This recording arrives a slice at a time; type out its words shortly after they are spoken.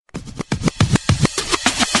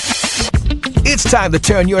Time to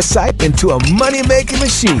turn your site into a money-making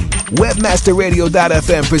machine.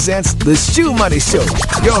 Webmasterradio.fm presents The Shoe Money Show.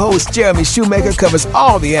 Your host, Jeremy Shoemaker, covers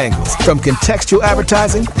all the angles, from contextual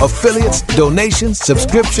advertising, affiliates, donations,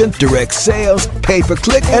 subscription, direct sales,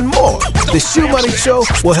 pay-per-click, and more. The Shoe Money Show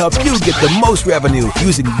will help you get the most revenue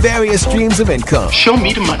using various streams of income. Show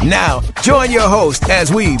me the money. Now, join your host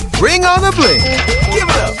as we bring on the bling. Give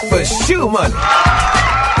it up for Shoe Money.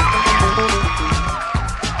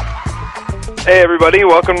 Hey everybody,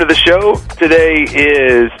 welcome to the show. Today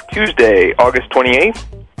is Tuesday, August 28th,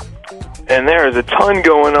 and there is a ton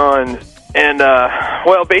going on. And,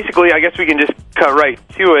 well, basically, I guess we can just cut right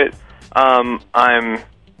to it. I'm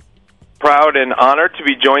proud and honored to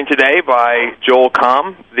be joined today by Joel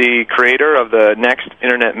Comm, the creator of the Next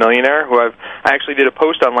Internet Millionaire, who I actually did a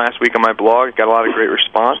post on last week on my blog. Got a lot of great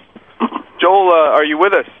response. Joel, are you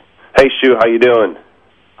with us? Hey, Shu, how you doing?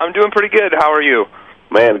 I'm doing pretty good. How are you?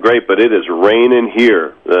 Man, great, but it is raining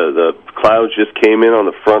here. The clouds just came in on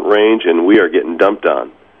the Front Range, and we are getting dumped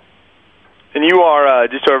on. And you are,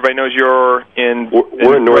 just so everybody knows, you're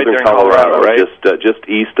we're in northern right Colorado, right? just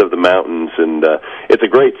east of the mountains, and it's a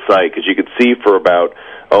great sight because you could see for about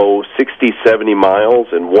 60, 70 miles,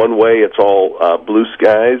 and one way it's all blue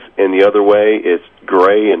skies, and the other way it's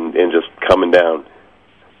gray and just coming down.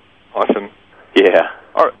 Awesome. Yeah.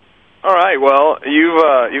 All right. Well,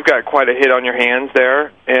 you've got quite a hit on your hands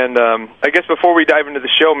there, and I guess before we dive into the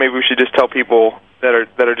show, maybe we should just tell people that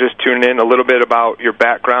are just tuning in a little bit about your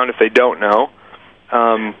background if they don't know.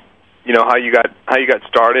 You know how you got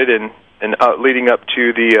started and leading up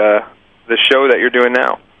to the show that you're doing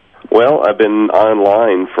now. Well, I've been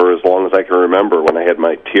online for as long as I can remember. When I had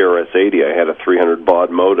my TRS-80, I had a 300 baud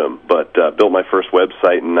modem, but built my first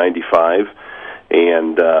website in '95,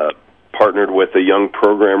 and partnered with a young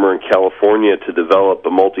programmer in California to develop a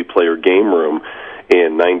multiplayer game room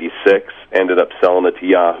in '96. Ended up selling it to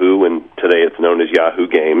Yahoo, and today it's known as Yahoo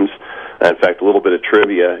Games. In fact, a little bit of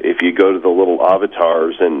trivia, if you go to the little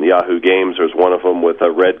avatars in Yahoo Games, there's one of them with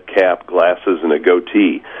a red cap, glasses, and a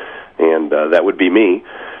goatee, and that would be me.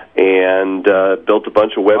 And built a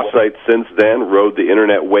bunch of websites since then, rode the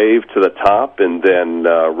internet wave to the top, and then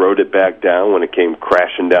rode it back down when it came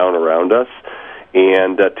crashing down around us,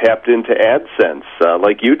 and tapped into AdSense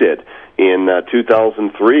like you did. In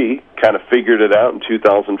 2003, kind of figured it out in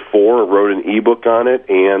 2004, wrote an ebook on it,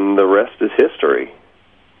 and the rest is history.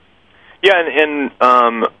 Yeah, and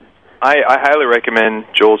I highly recommend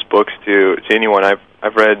Joel's books to anyone.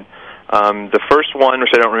 I've read the first one,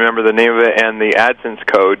 which I don't remember the name of it, and the AdSense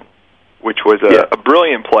Code, which was a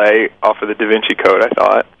brilliant play off of the Da Vinci Code, I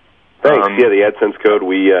thought. Thanks. Yeah, the AdSense Code,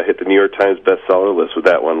 we hit the New York Times bestseller list with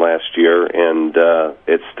that one last year, and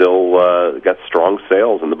it's still got strong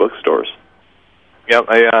sales in the bookstores. Yep,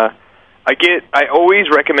 I always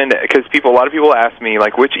recommend it because a lot of people ask me,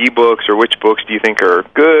 like, which ebooks or which books do you think are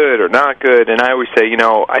good or not good, and I always say,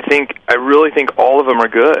 I really think all of them are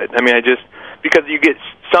good. I mean, because you get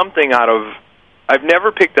something out of. I've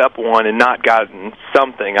never picked up one and not gotten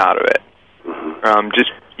something out of it. Mm-hmm.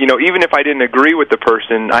 Even if I didn't agree with the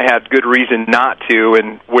person, I had good reason not to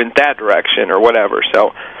and went that direction or whatever.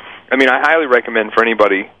 So, I mean, I highly recommend for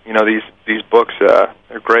anybody, these books,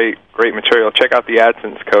 they're great material. Check out the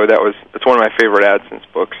AdSense Code. That's one of my favorite AdSense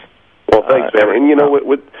books. Well, thanks, man. And,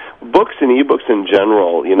 with books and ebooks in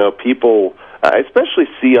general, people, I especially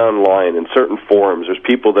see online in certain forums, there's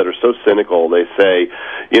people that are so cynical, they say,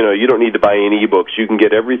 you don't need to buy any ebooks, you can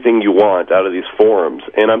get everything you want out of these forums.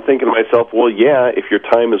 And I'm thinking to myself, well, yeah, if your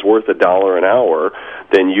time is worth $1 an hour,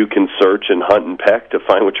 then you can search and hunt and peck to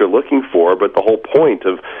find what you're looking for, but the whole point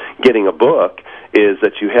of getting a book is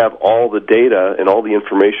that you have all the data and all the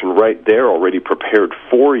information right there already prepared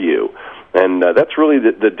for you. And that's really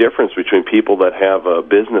the difference between people that have a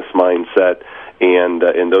business mindset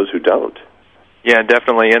and those who don't. Yeah,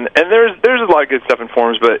 definitely, and there's a lot of good stuff in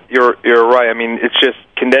forums, but you're right. I mean, it's just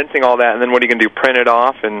condensing all that, and then what are you going to do? Print it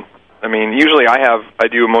off? And I mean, usually I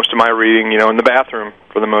do most of my reading, in the bathroom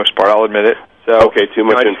for the most part. I'll admit it. So okay, too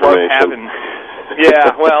much information.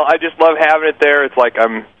 Yeah, well, I just love having it there. It's like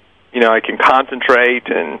I can concentrate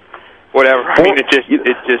and whatever. I mean, it's a good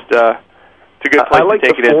place to take it in. I like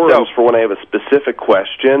the forums for when I have a specific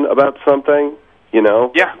question about something.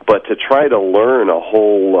 Yeah. But to try to learn a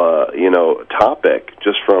whole, topic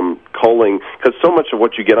just from culling, because so much of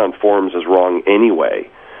what you get on forums is wrong anyway.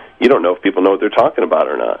 You don't know if people know what they're talking about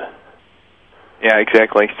or not. Yeah,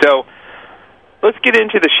 exactly. So let's get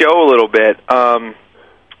into the show a little bit.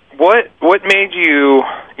 What made you,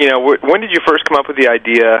 when did you first come up with the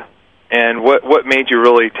idea, and what made you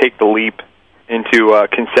really take the leap into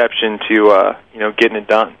conception to, getting it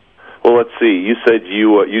done? Well, let's see. You said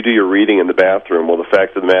you do your reading in the bathroom. Well, the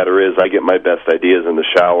fact of the matter is I get my best ideas in the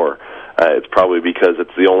shower. It's probably because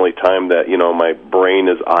it's the only time that, my brain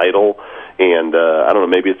is idle, and I don't know,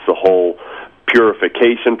 maybe it's the whole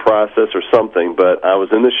purification process or something, but I was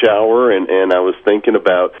in the shower and I was thinking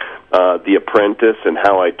about The Apprentice and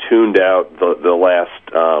how I tuned out the last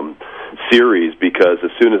series, because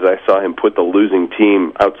as soon as I saw him put the losing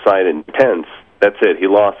team outside in tents, that's it. He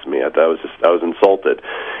lost me. I was insulted,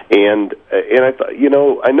 and I thought,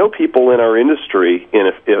 I know people in our industry, in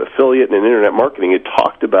affiliate and in internet marketing, had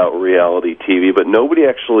talked about reality TV, but nobody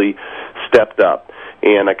actually stepped up.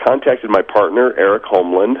 And I contacted my partner, Eric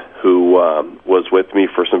Homeland, who was with me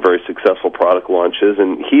for some very successful product launches,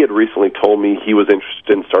 and he had recently told me he was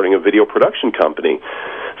interested in starting a video production company.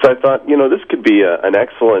 So I thought, this could be an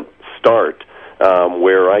excellent start,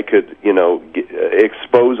 where I could,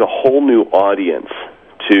 expose a whole new audience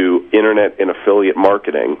to internet and affiliate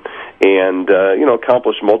marketing, and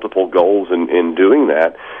accomplish multiple goals in doing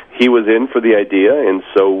that. He was in for the idea, and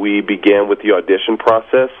so we began with the audition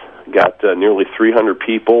process. Got nearly 300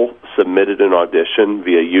 people submitted an audition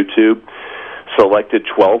via YouTube, selected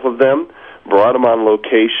 12 of them, brought them on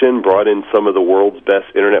location, brought in some of the world's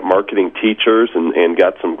best internet marketing teachers, and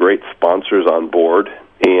got some great sponsors on board.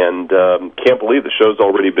 And can't believe the show's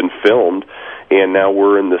already been filmed, and now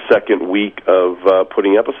we're in the second week of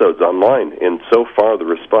putting episodes online. And so far, the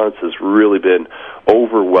response has really been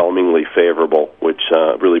overwhelmingly favorable, which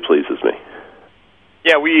really pleases me.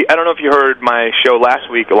 Yeah, I don't know if you heard my show last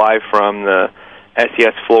week live from the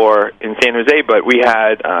SES floor in San Jose, but we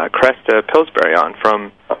had Cresta Pillsbury on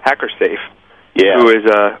from HackerSafe, who is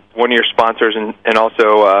one of your sponsors, and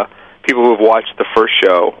also people who have watched the first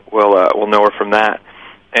show will know her from that.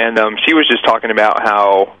 And she was just talking about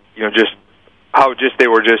how they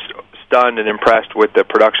were just stunned and impressed with the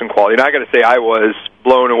production quality. And I got to say, I was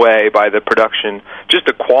blown away by the production, just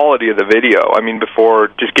the quality of the video. I mean, before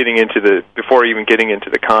even getting into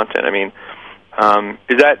the content. I mean,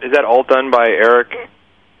 is that all done by Eric?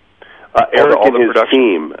 Eric and his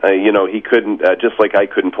team. He couldn't, just like I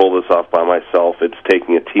couldn't pull this off by myself. It's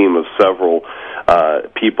taking a team of several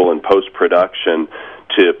people in post-production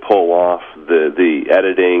to pull off the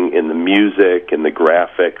editing and the music and the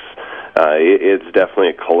graphics. It's definitely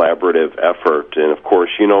a collaborative effort. And, of course,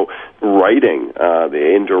 writing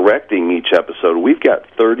and directing each episode, we've got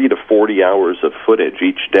 30 to 40 hours of footage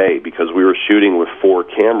each day because we were shooting with 4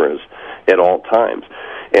 cameras at all times.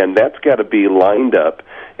 And that's got to be lined up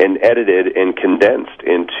and edited and condensed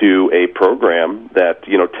into a program that,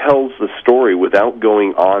 tells the story without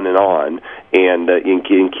going on and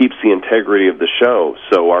keeps the integrity of the show.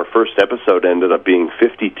 So our first episode ended up being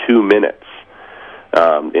 52 minutes.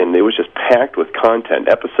 And it was just packed with content.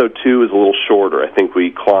 Episode 2 is a little shorter. I think we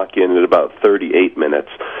clock in at about 38 minutes.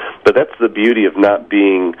 But that's the beauty of not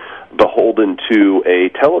being beholden to a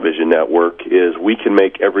television network, is we can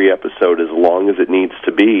make every episode as long as it needs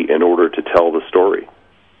to be in order to tell the story.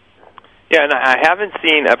 Yeah, and I haven't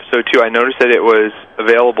seen episode 2. I noticed that it was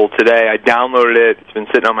available today. I downloaded it. It's been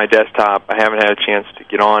sitting on my desktop. I haven't had a chance to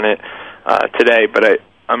get on it today, but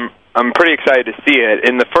I'm pretty excited to see it.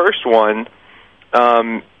 In the first one,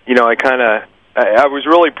 I was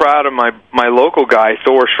really proud of my local guy,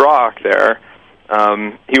 Thor Schrock there.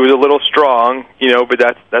 He was a little strong, but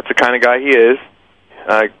that's the kind of guy he is.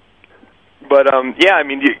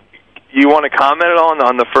 You want to comment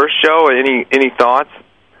on the first show? Any thoughts?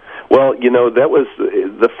 Well, that was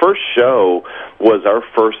the first show was our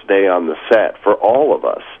first day on the set for all of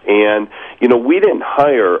us. And, we didn't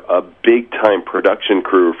hire a big-time production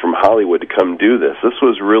crew from Hollywood to come do this. This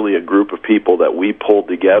was really a group of people that we pulled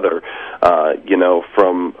together,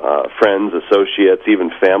 from friends, associates, even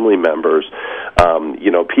family members,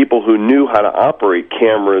 people who knew how to operate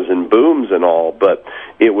cameras and booms and all. But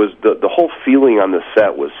it was the whole feeling on the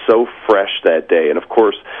set was so fresh that day. And, of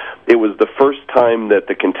course, it was the first time that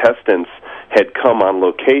the contestants had come on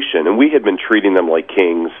location, and we had been treating them like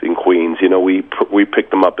kings and queens. We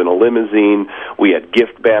picked them up in a limousine. We had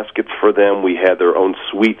gift baskets for them. We had their own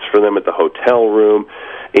suites for them at the hotel room,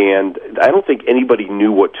 and I don't think anybody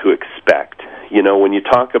knew what to expect. When you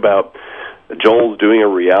talk about Joel's doing a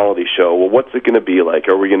reality show, well, what's it going to be like?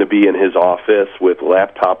 Are we going to be in his office with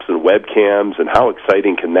laptops and webcams, and how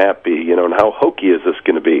exciting can that be? And how hokey is this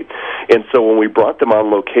going to be? And so when we brought them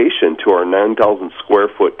on location to our 9,000 square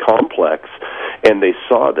foot complex, and they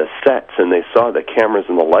saw the sets and they saw the cameras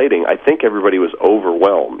and the lighting, I think everybody was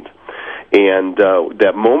overwhelmed. And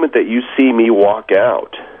that moment that you see me walk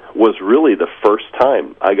out was really the first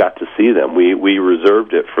time I got to see them. We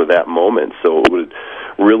reserved it for that moment, so it would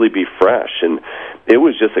really be fresh. And it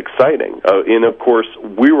was just exciting. And, of course,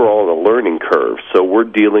 we were all on a learning curve. So we're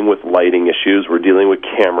dealing with lighting issues. We're dealing with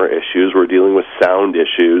camera issues. We're dealing with sound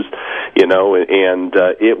issues, and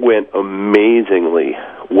it went amazingly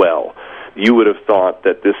well. You would have thought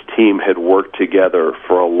that this team had worked together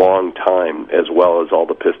for a long time, as well as all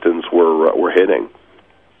the Pistons were hitting.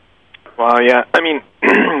 Wow, yeah. I mean,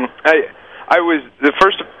 I was the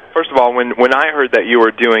first of all when I heard that you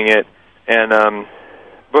were doing it, and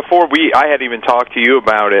before I had even talked to you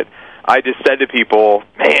about it, I just said to people,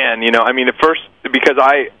 man, at first, because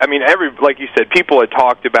like you said, people had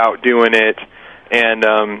talked about doing it, and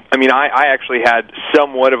I actually had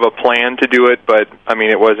somewhat of a plan to do it, but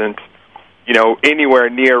it wasn't anywhere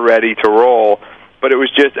near ready to roll. But it was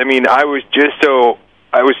just, I was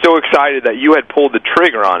so excited that you had pulled the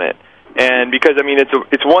trigger on it. And because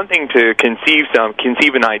it's one thing to conceive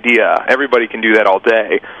an idea. Everybody can do that all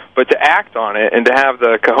day, but to act on it and to have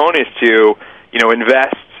the cojones to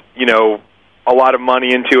invest a lot of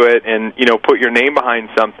money into it and put your name behind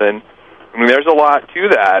something. There's a lot to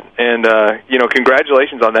that, and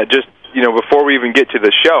congratulations on that. Just before we even get to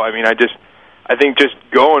the show, I think just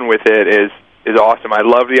going with it is awesome. I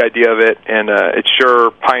love the idea of it, and it's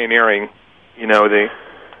sure pioneering the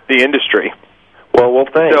industry. Well,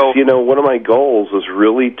 thanks. So, one of my goals was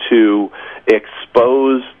really to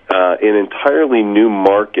expose an entirely new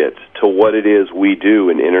market to what it is we do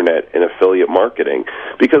in Internet and affiliate marketing.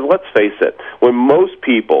 Because let's face it, when most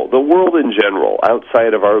people, the world in general,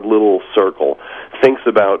 outside of our little circle, thinks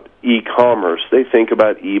about e-commerce, they think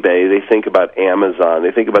about eBay, they think about Amazon,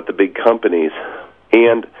 they think about the big companies.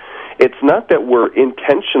 And it's not that we're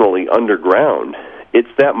intentionally underground.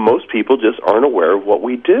 It's that most people just aren't aware of what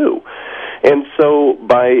we do. And so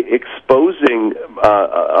by exposing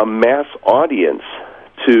a mass audience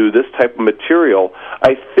to this type of material,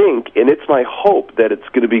 I think, and it's my hope, that it's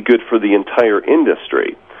going to be good for the entire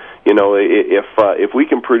industry. If we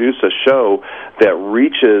can produce a show that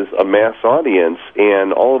reaches a mass audience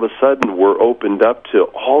and all of a sudden we're opened up to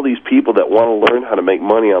all these people that want to learn how to make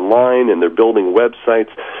money online and they're building websites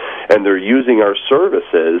and they're using our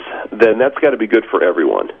services, then that's got to be good for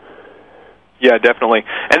everyone. Yeah, definitely.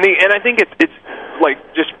 And I think it's like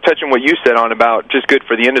just touching what you said on about just good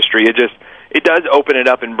for the industry. It does open it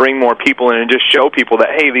up and bring more people in and just show people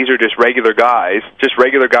that, hey, these are just regular guys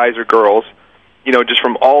or girls, just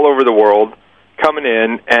from all over the world coming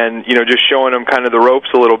in and, just showing them kind of the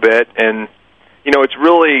ropes a little bit. And, it's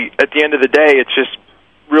really, at the end of the day, it's just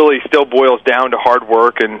really still boils down to hard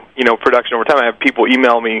work and, production over time. I have people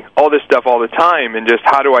email me all this stuff all the time and just,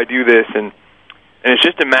 how do I do this? And it's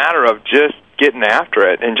just a matter of just getting after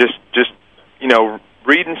it and just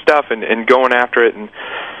reading stuff and going after it. And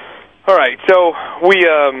all right, so we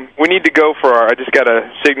need to go for I just got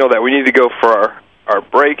a signal that we need to go for our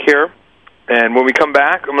break here. And when we come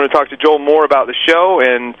back, I'm going to talk to Joel more about the show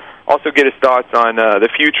and also get his thoughts on the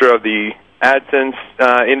future of the AdSense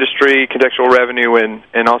industry, contextual revenue,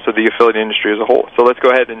 and also the affiliate industry as a whole. So let's go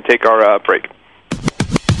ahead and take our break.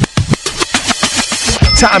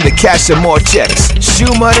 Time to cash some more checks.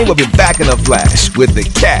 Shoe Money will be back in a flash with the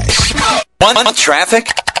cash. Want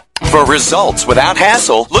traffic? For results without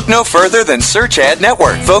hassle, look no further than Search Ad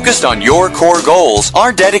Network. Focused on your core goals,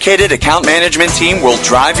 our dedicated account management team will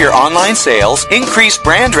drive your online sales, increase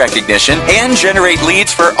brand recognition, and generate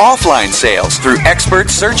leads for offline sales through expert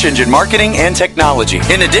search engine marketing and technology.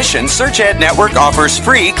 In addition, Search Ad Network offers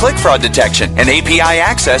free click fraud detection and API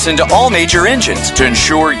access into all major engines to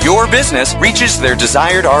ensure your business reaches their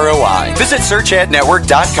desired ROI. Visit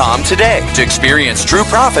searchadnetwork.com today to experience true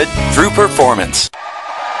profit through performance.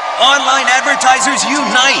 Online advertisers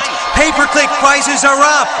unite! Pay-per-click prices are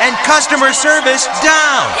up and customer service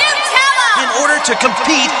down! You tell them! In order to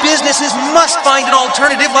compete, businesses must find an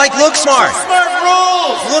alternative like LookSmart. Smart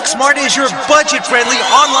rules! LookSmart is your budget-friendly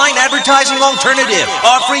online advertising alternative,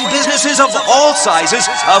 offering businesses of all sizes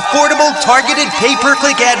affordable, targeted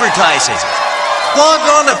pay-per-click advertising. Log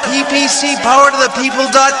on to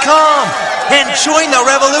ppcpowertothepeople.com and join the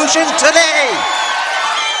revolution today!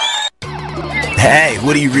 Hey,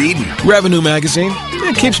 what are you reading? Revenue Magazine.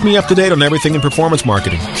 It keeps me up to date on everything in performance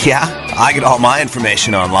marketing. Yeah, I get all my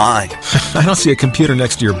information online. I don't see a computer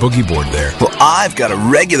next to your boogie board there. Well, I've got a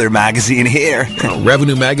regular magazine here.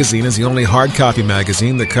 Revenue Magazine is the only hard copy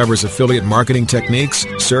magazine that covers affiliate marketing techniques,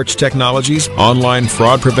 search technologies, online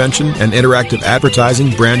fraud prevention, and interactive advertising,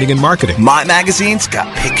 branding, and marketing. My magazine's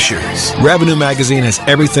got pictures. Revenue Magazine has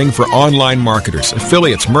everything for online marketers,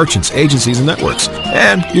 affiliates, merchants, agencies, and networks.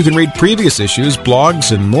 And you can read previous issues,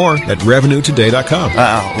 blogs, and more at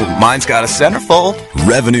RevenueToday.com. Mine's got a centerfold.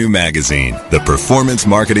 Revenue Magazine, the performance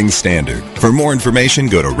marketing standard. For more information,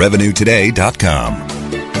 go to RevenueToday.com.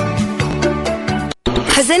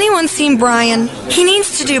 Has anyone seen Brian? He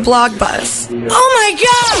needs to do Blog Buzz. Oh my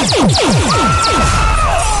God!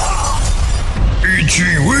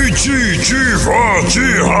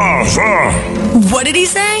 What did he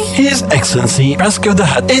say? His Excellency Rascal the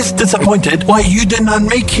Hutt is disappointed why you did not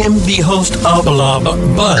make him the host of Blog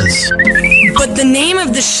Buzz. But the name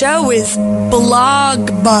of the show is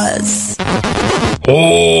Blog Buzz.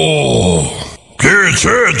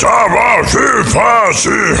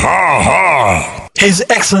 His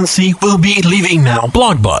Excellency will be leaving now.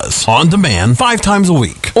 Blog Buzz, on demand 5 times a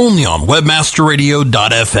week, only on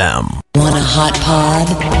WebmasterRadio.fm. Want a hot pod?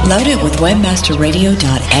 Load it with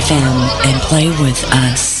WebmasterRadio.fm and play with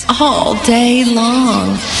us all day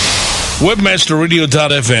long.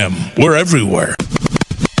 WebmasterRadio.fm. We're everywhere.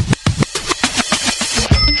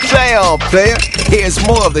 Play on, player. Here's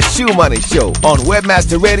more of the Shoe Money Show on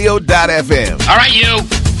WebmasterRadio.fm. All right, you.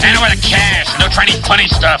 And over the cash. No trying funny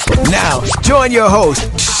stuff. Now, join your host,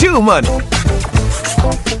 Shoe Money.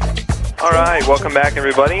 All right, welcome back,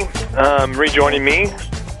 everybody. Rejoining me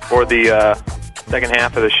for the second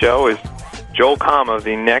half of the show is Joel Kama,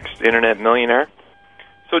 the next Internet millionaire.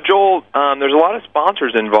 So, Joel, there's a lot of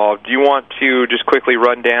sponsors involved. Do you want to just quickly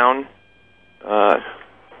run down? Well,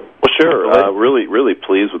 sure. Really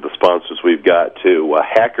pleased with the sponsors we've got, too.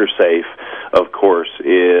 HackerSafe, of course,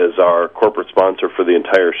 is our corporate sponsor for the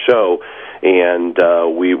entire show, and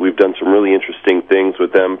we've done some really interesting things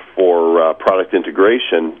with them for product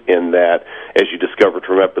integration in that, as you discovered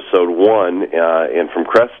from episode 1 and from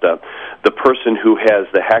Cresta, the person who has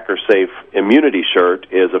the HackerSafe immunity shirt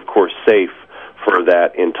is, of course, safe for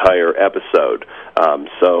that entire episode.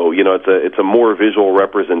 So, you know, it's a more visual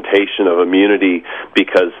representation of immunity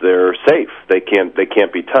because they're safe. They can't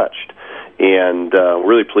be touched. And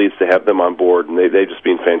really pleased to have them on board, and they've just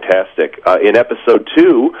been fantastic. In episode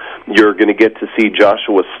 2, you're going to get to see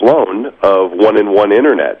Joshua Sloan of 1&1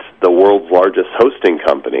 Internet, the world's largest hosting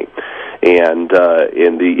company. And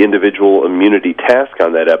in the individual immunity task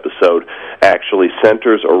on that episode actually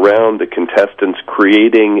centers around the contestants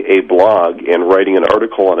creating a blog and writing an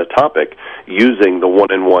article on a topic using the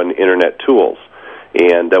 1&1 Internet tools.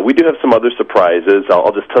 And we do have some other surprises.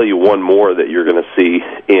 I'll just tell you one more that you're going to see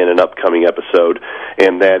in an upcoming episode,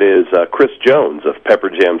 and that is Chris Jones of Pepper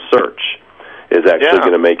Jam Search is actually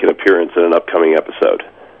going to make an appearance in an upcoming episode.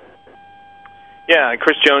 Yeah,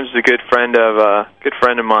 Chris Jones is a good friend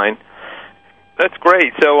of mine. That's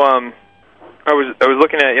great. So I was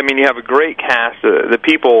looking at. I mean, you have a great cast. The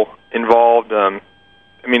people involved. I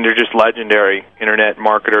mean, they're just legendary Internet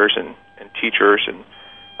marketers and teachers and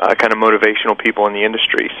kind of motivational people in the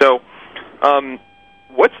industry. So,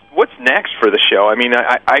 what's next for the show? I mean,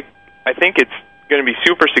 I think it's going to be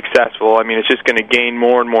super successful. I mean, it's just going to gain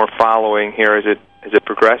more and more following here as it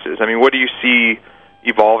progresses. I mean, what do you see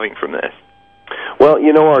evolving from this? Well,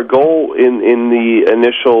 you know, our goal in the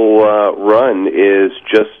initial run is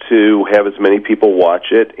just to have as many people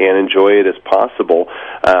watch it and enjoy it as possible.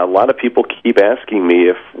 A lot of people keep asking me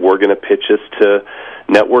if we're going to pitch this to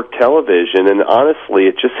network television, and honestly,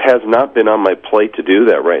 it just has not been on my plate to do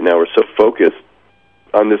that right now. We're so focused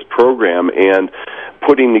on this program and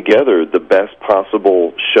putting together the best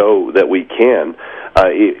possible show that we can.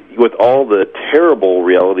 With all the terrible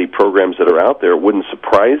reality programs that are out there, it wouldn't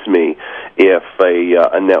surprise me if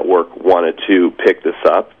a network wanted to pick this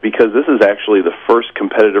up, because this is actually the first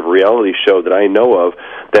competitive reality show that I know of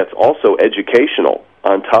that's also educational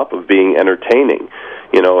on top of being entertaining.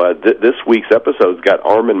 You know, this week's episode's got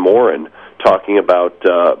Armin Morin talking about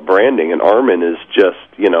branding, and Armin is just,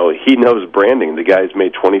 you know, he knows branding. The guy's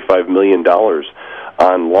made $25 million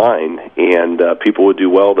online, and people would do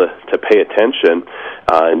well to pay attention.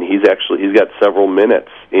 And he's got several minutes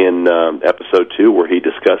in episode 2 where he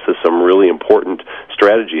discusses some really important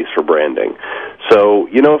strategies for branding. So,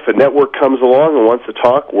 you know, if a network comes along and wants to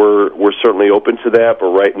talk, we're certainly open to that. But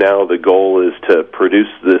right now, the goal is to produce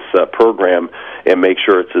this program and make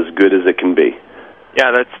sure it's as good as it can be.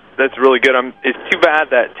 Yeah, that's really good. It's too bad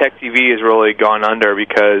that Tech TV has really gone under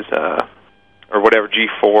because, or whatever,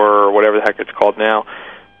 G4 or whatever the heck it's called now.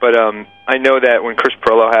 But I know that when Chris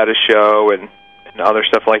Perlow had a show and other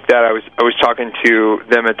stuff like that, I was talking to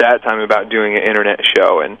them at that time about doing an internet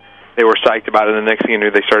show, and they were psyched about it. And the next thing you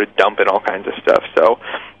knew, they started dumping all kinds of stuff. So,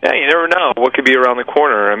 yeah, you never know what could be around the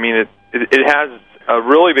corner. I mean, it has a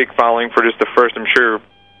really big following for just the first. I'm sure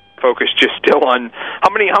focused just still on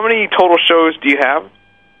how many total shows do you have?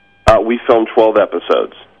 We filmed 12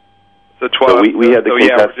 episodes. The 12th. So we had the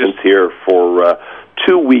contestants here for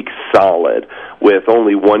 2 weeks solid with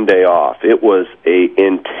only 1 day off. It was a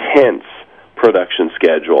intense production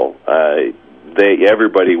schedule.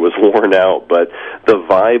 Everybody was worn out, but the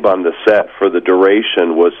vibe on the set for the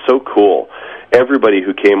duration was so cool. Everybody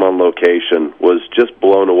who came on location was just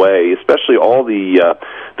blown away, especially all the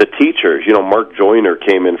teachers. You know, Mark Joyner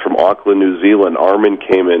came in from Auckland, New Zealand. Armin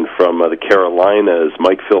came in from the Carolinas.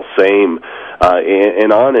 Mike Filsame,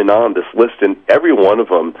 and on this list. And every one of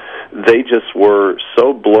them, they just were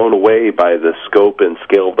so blown away by the scope and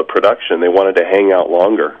scale of the production. They wanted to hang out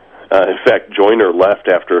longer. In fact, Joyner left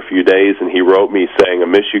after a few days, and he wrote me saying, "I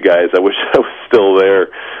miss you guys. I wish I was still there.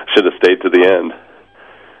 Should have stayed to the end."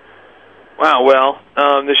 Wow, well,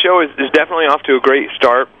 the show is definitely off to a great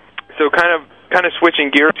start. So kind of switching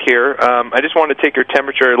gears here, I just wanted to take your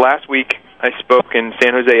temperature. Last week I spoke in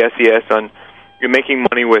San Jose SES on making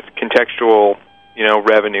money with contextual,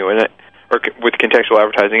 revenue or with contextual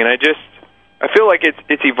advertising, and I feel like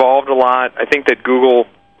it's evolved a lot. I think that Google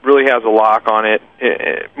really has a lock on it,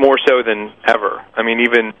 more so than ever. I mean,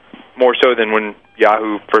 even more so than when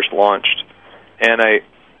Yahoo first launched. And I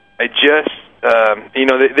just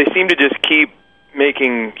they seem to just keep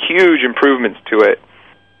making huge improvements to it.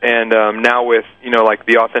 And now with, like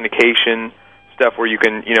the authentication stuff where you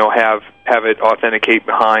can, have it authenticate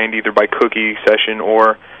behind either by cookie session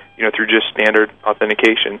or, through just standard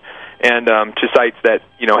authentication. And to sites that,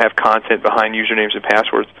 have content behind usernames and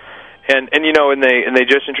passwords. And they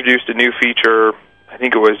just introduced a new feature. I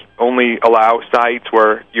think it was only allow sites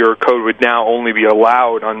where your code would now only be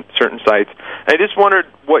allowed on certain sites. I just wondered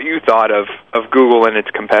what you thought of Google and its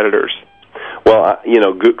competitors. Well,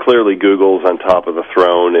 clearly Google's on top of the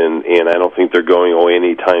throne, and I don't think they're going away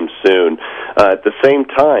anytime soon. At the same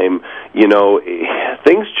time,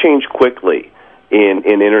 things change quickly in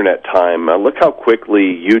Internet time. Look how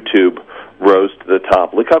quickly YouTube rose to the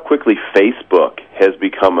top. Look how quickly Facebook has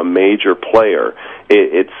become a major player.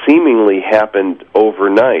 It seemingly happened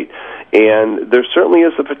overnight. And there certainly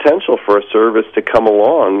is a potential for a service to come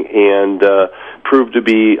along and prove to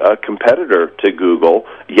be a competitor to Google.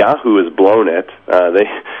 Yahoo has blown it.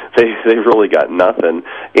 They've really got nothing.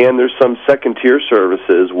 And there's some second-tier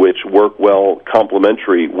services which work well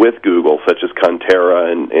complementary with Google, such as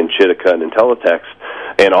Contera and Chitika and Intellitext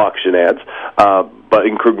and Auction Ads. But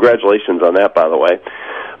congratulations on that, by the way.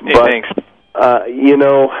 Hey, thanks. I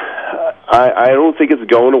don't think it's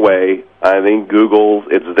going away. I think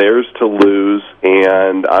it's theirs to lose,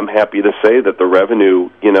 and I'm happy to say that the revenue,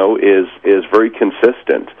 is very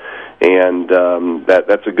consistent, and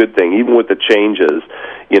that's a good thing. Even with the changes,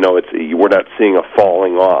 we're not seeing a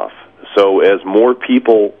falling off. So as more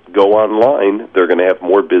people go online, they're going to have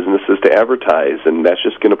more businesses to advertise, and that's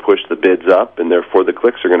just going to push the bids up, and therefore the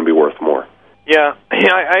clicks are going to be worth more. Yeah,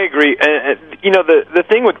 I agree. And the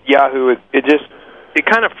thing with Yahoo, it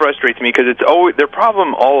kind of frustrates me because it's always their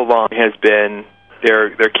problem all along has been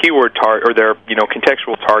their keyword or their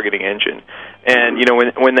contextual targeting engine. And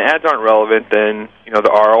when the ads aren't relevant, then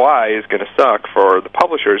the ROI is going to suck for the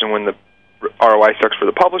publishers. And when the ROI sucks for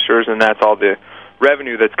the publishers, then that's all the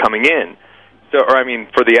revenue that's coming in.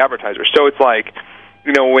 For the advertisers. So it's like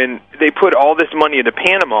when they put all this money into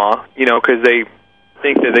Panama, because they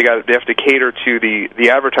think that they have to cater to the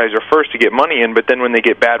advertiser first to get money in, but then when they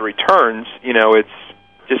get bad returns, it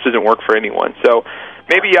just doesn't work for anyone. So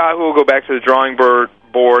maybe Yahoo will go back to the drawing board.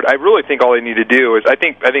 I really think all they need to do is I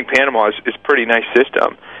think Panama is a pretty nice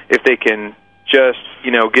system if they can just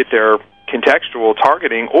get their contextual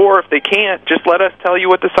targeting, or if they can't, just let us tell you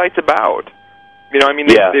what the site's about.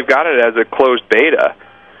 They've got it as a closed beta.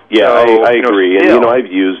 Yeah, so, I agree. And,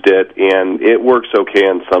 I've used it, and it works okay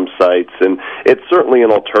on some sites. And it's certainly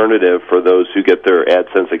an alternative for those who get their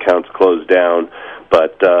AdSense accounts closed down,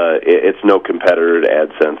 but it's no competitor to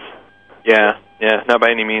AdSense. Yeah, not by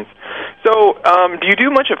any means. So do you do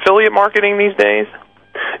much affiliate marketing these days?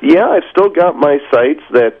 Yeah, I've still got my sites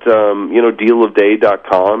that,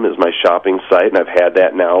 dealofday.com is my shopping site, and I've had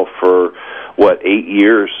that now for, 8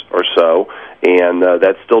 years or so. And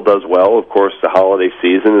that still does well. Of course, the holiday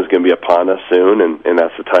season is going to be upon us soon, and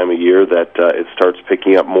that's the time of year that it starts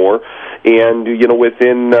picking up more. And,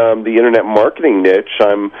 within the Internet marketing niche,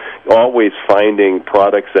 I'm always finding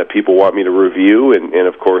products that people want me to review. And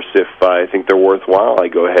of course, if I think they're worthwhile, I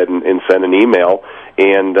go ahead and send an email.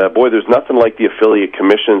 And, there's nothing like the affiliate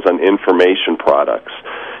commissions on information products.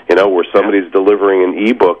 Where somebody's delivering an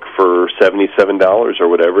ebook for $77 or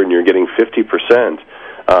whatever, and you're getting 50%.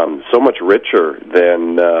 So much richer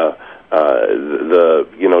than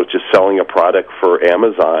just selling a product for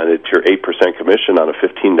Amazon. It's your 8% commission on a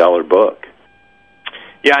 $15 book.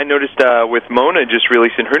 Yeah, I noticed with Mona just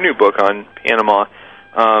releasing her new book on Panama.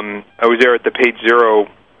 I was there at the Page Zero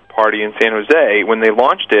party in San Jose when they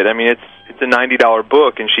launched it. I mean, it's a $90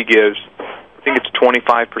 book, and she gives, I think it's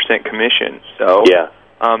 25% commission. So yeah,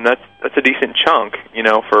 that's a decent chunk,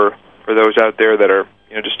 for those out there that are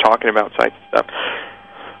just talking about sites and stuff.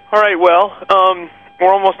 All right, well,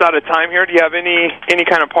 we're almost out of time here. Do you have any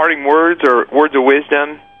kind of parting words or words of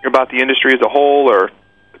wisdom about the industry as a whole, or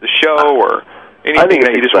the show, or anything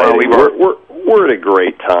that you just want to leave? We're at a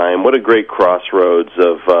great time. What a great crossroads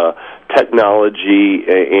of technology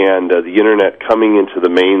and the Internet coming into the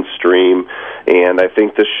mainstream. And I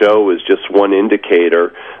think the show is just one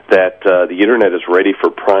indicator that the Internet is ready for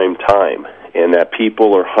prime time, and that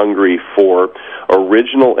people are hungry for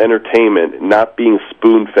original entertainment, not being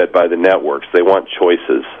spoon-fed by the networks. They want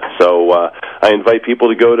choices. So I invite people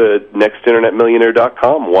to go to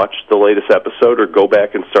nextinternetmillionaire.com, watch the latest episode, or go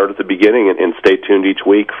back and start at the beginning and stay tuned each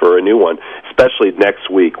week for a new one, especially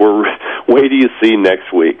next week. Wait till you see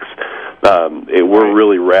next week's. We're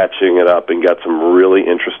really ratcheting it up and got some really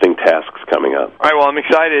interesting tasks coming up. All right, well, I'm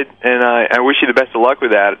excited, and I wish you the best of luck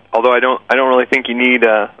with that. Although I don't really think you need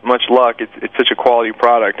much luck. It's such a quality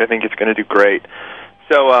product. I think it's going to do great.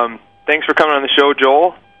 So thanks for coming on the show,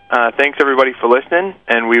 Joel. Thanks, everybody, for listening,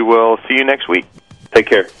 and we will see you next week. Take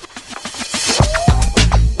care.